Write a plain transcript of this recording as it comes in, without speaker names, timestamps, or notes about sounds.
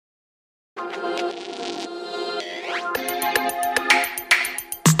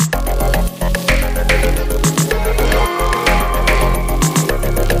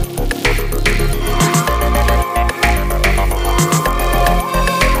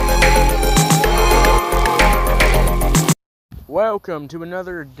Welcome to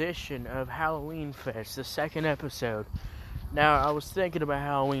another edition of Halloween Fest, the second episode. Now, I was thinking about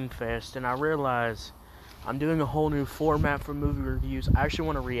Halloween Fest, and I realized I'm doing a whole new format for movie reviews. I actually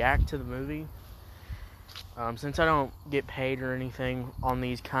want to react to the movie. Since I don't get paid or anything on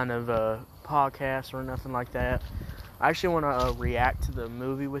these kind of podcasts or nothing like that, I actually want to react to the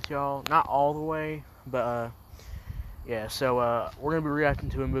movie with y'all. Not all the way, but yeah, so we're going to be reacting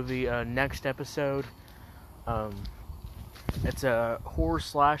to a movie next episode. It's a horror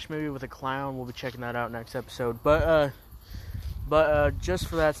slash movie with a clown. We'll be checking that out next episode. But just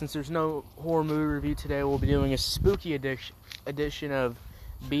for that, since there's no horror movie review today, we'll be doing a spooky edition of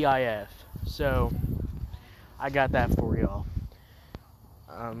BIF. So I got that for y'all.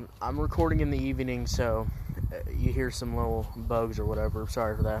 I'm recording in the evening, so you hear some little bugs or whatever.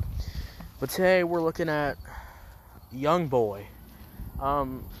 Sorry for that. But today we're looking at Young Boy.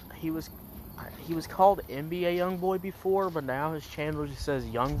 He was called NBA Young Boy before, but now his channel just says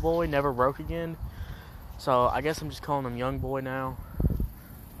Young Boy, Never Broke Again. So I guess I'm just calling him Young Boy now.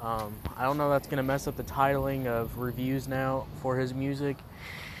 I don't know if that's going to mess up the titling of reviews now for his music,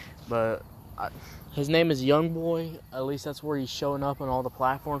 but his name is Young Boy. At least that's where he's showing up on all the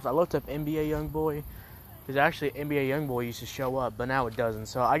platforms. I looked up NBA Young Boy, because actually NBA Young Boy used to show up, but now it doesn't.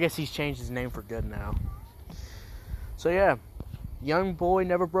 So I guess he's changed his name for good now. So yeah, Young Boy,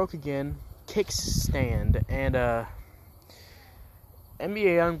 Never Broke Again. Kickstand, and NBA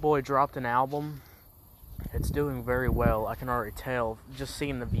Youngboy dropped an album. It's doing very well. I can already tell just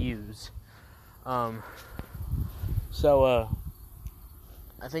seeing the views. So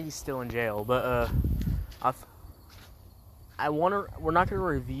I think he's still in jail, but we're not gonna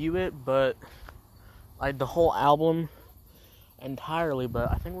review it, but like the whole album entirely.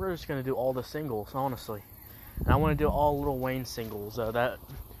 But I think we're just gonna do all the singles, honestly. And I want to do all Lil Wayne singles. That.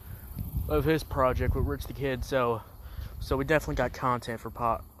 Of his project with Rich the Kid, so we definitely got content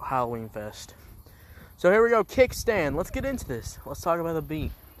for Halloween Fest. So here we go, Kickstand. Let's get into this. Let's talk about the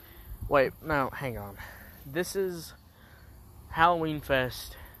beat. Wait, no, hang on. This is Halloween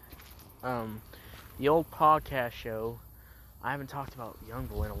Fest, the old podcast show. I haven't talked about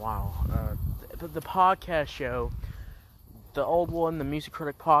Youngboy in a while. The podcast show, the old one, the Music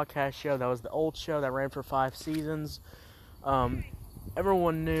Critic podcast show, that was the old show that ran for 5 seasons.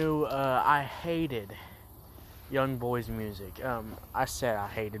 Everyone knew I hated Young Boy's music. I said I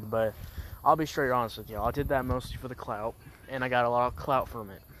hated, but I'll be straight honest with y'all. I did that mostly for the clout, and I got a lot of clout from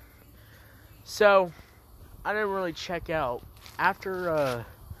it. So, I didn't really check out. After, I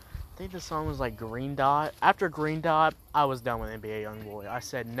think the song was like Green Dot. After Green Dot, I was done with NBA Young Boy. I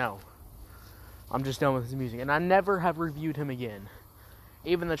said no. I'm just done with his music. And I never have reviewed him again.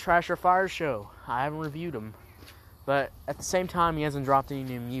 Even the Trash or Fire show, I haven't reviewed him. But at the same time, he hasn't dropped any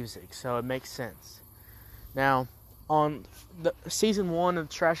new music, so it makes sense. Now, on the Season 1 of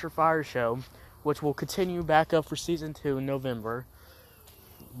the Trash or Fire show, which will continue back up for Season 2 in November,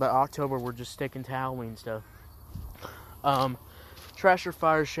 but October we're just sticking to Halloween stuff. Trash or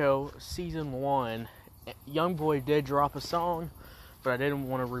Fire show, Season 1, Young Boy did drop a song, but I didn't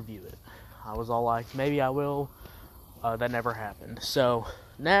want to review it. I was all like, maybe I will. That never happened. So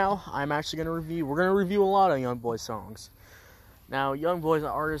now I'm actually going to review. We're going to review a lot of Young Boy songs. Now, Young Boy's an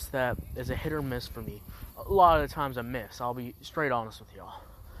artist that is a hit or miss for me. A lot of the times I miss. I'll be straight honest with y'all.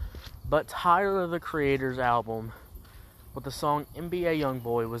 But Tyler, the Creator's album with the song NBA Young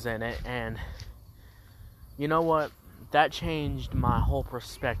Boy was in it, and you know what? That changed my whole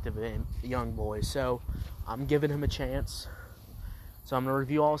perspective of Young Boy. So I'm giving him a chance. So I'm going to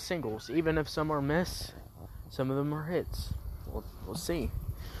review all singles, even if some are miss. Some of them are hits. We'll see.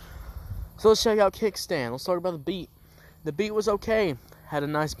 So let's check out Kickstand. Let's talk about the beat. The beat was okay. Had a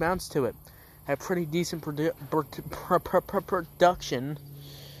nice bounce to it. Had pretty decent production.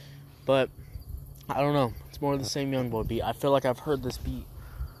 But, I don't know. It's more of the same Young Boy beat. I feel like I've heard this beat.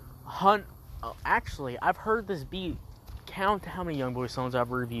 Actually, I've heard this beat. Count how many Young Boy songs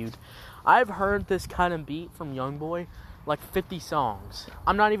I've reviewed. I've heard this kind of beat from Young Boy like 50 songs.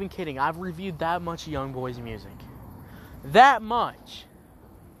 I'm not even kidding. I've reviewed that much of Young Boy's music. That much.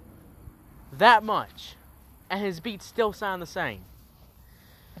 And his beats still sound the same.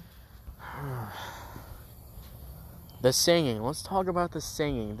 The singing. Let's talk about the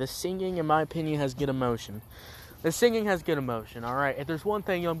singing. The singing, in my opinion, has good emotion. Alright? If there's one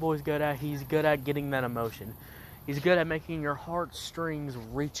thing Young Boy's good at, he's good at getting that emotion. He's good at making your heartstrings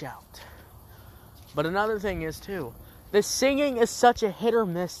reach out. But another thing is, too, the singing is such a hit or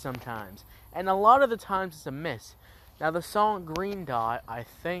miss sometimes. And a lot of the times it's a miss. Now, the song Green Dot, I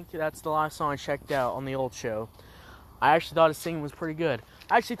think that's the last song I checked out on the old show. I actually thought his singing was pretty good.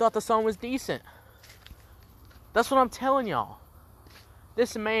 I actually thought the song was decent. That's what I'm telling y'all.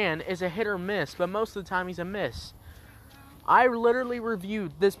 This man is a hit or miss, but most of the time he's a miss. I literally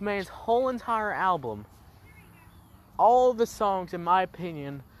reviewed this man's whole entire album. All of the songs, in my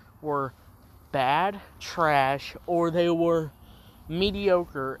opinion, were bad, trash, or they were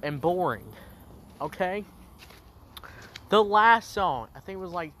mediocre and boring. Okay? The last song, I think it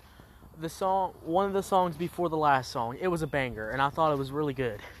was like one of the songs before the last song, it was a banger, and I thought it was really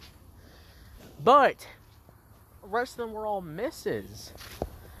good. But the rest of them were all misses.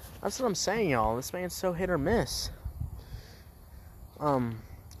 That's what I'm saying, y'all. This man's so hit or miss. But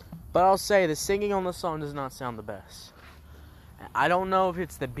I'll say the singing on the song does not sound the best. I don't know if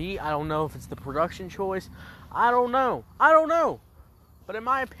it's the beat. I don't know if it's the production choice. I don't know. But in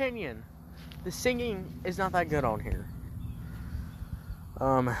my opinion, the singing is not that good on here.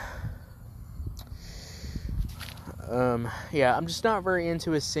 Yeah, I'm just not very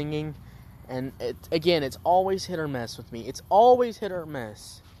into his singing. And it's always hit or miss with me. It's always hit or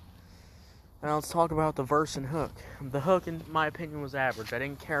miss. Now let's talk about the verse and hook. The hook, in my opinion, was average. I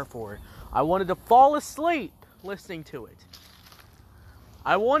didn't care for it. I wanted to fall asleep listening to it.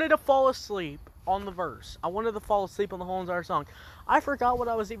 I wanted to fall asleep on the verse. I wanted to fall asleep on the whole entire song. I forgot what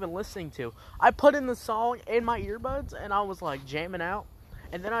I was even listening to. I put in the song in my earbuds and I was like jamming out.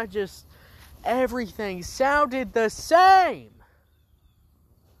 And then everything sounded the same.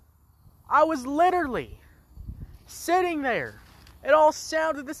 I was literally sitting there. It all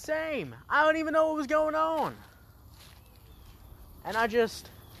sounded the same. I don't even know what was going on. And I just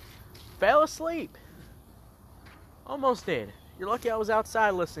fell asleep. Almost did. You're lucky I was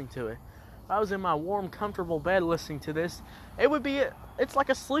outside listening to it. If I was in my warm, comfortable bed listening to this, it's like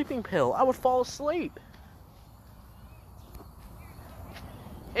a sleeping pill. I would fall asleep.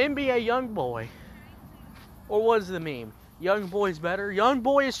 NBA Youngboy. Or what is the meme? Young boy's better. Young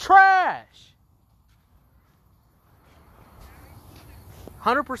boy is trash.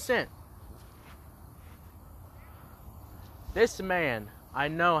 100%. This man, I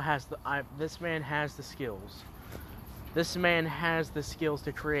know this man has the skills. This man has the skills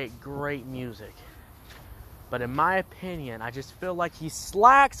to create great music. But in my opinion, I just feel like he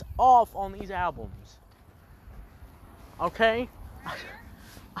slacks off on these albums. Okay?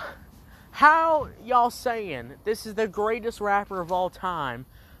 How y'all saying this is the greatest rapper of all time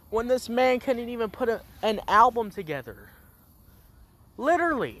when this man couldn't even put an album together?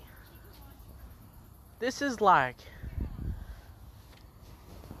 Literally. This is like...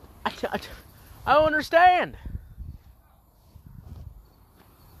 I don't understand.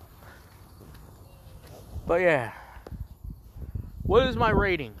 But yeah. What is my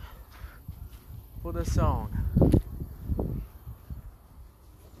rating for this song?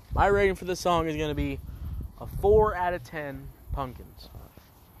 My rating for this song is going to be a 4 out of 10 pumpkins.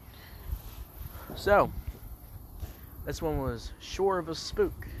 So, this one was sure of a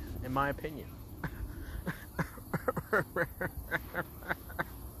spook, in my opinion.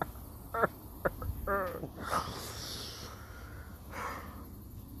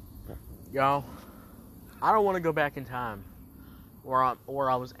 Y'all, I don't want to go back in time where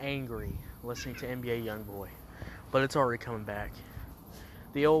I was angry listening to NBA Youngboy, but it's already coming back.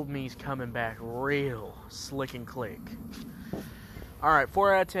 The old me's coming back real slick and click. Alright,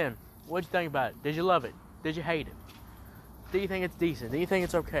 4 out of 10. What'd you think about it? Did you love it? Did you hate it? Do you think it's decent? Do you think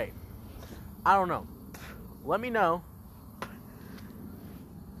it's okay? I don't know. Let me know.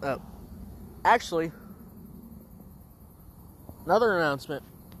 Actually, another announcement.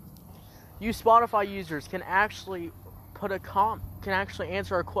 You Spotify users can actually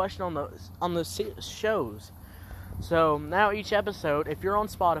answer a question on the shows. So now each episode, if you're on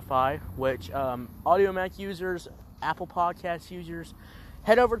Spotify, which Audiomack users, Apple Podcast users,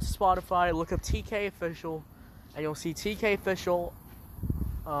 head over to Spotify, look up TK Official, and you'll see TK Official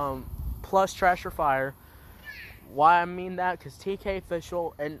plus Trash or Fire. Why I mean that? Because TK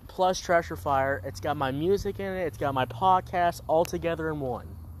Official and plus Trash or Fire, it's got my music in it, it's got my podcast all together in one.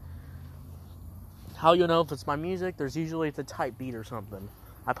 How you'll know if it's my music? There's usually a type beat or something.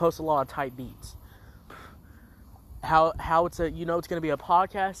 I post a lot of type beats. How it's it's going to be a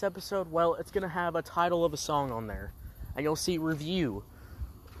podcast episode? Well, it's going to have a title of a song on there. And you'll see review,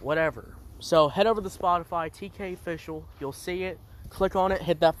 whatever. So head over to Spotify, TK Official. You'll see it. Click on it,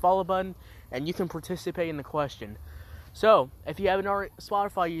 hit that follow button, and you can participate in the question. So, if you haven't already,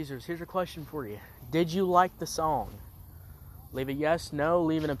 Spotify users, here's a question for you. Did you like the song? Leave a yes, no,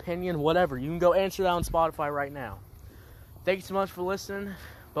 leave an opinion, whatever. You can go answer that on Spotify right now. Thank you so much for listening,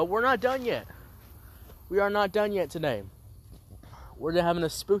 but we're not done yet. We are not done yet today. We're having a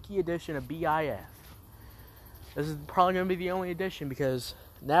spooky edition of BIF. This is probably going to be the only edition because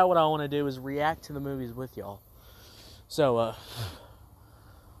now what I want to do is react to the movies with y'all. So,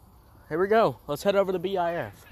 here we go. Let's head over to BIF.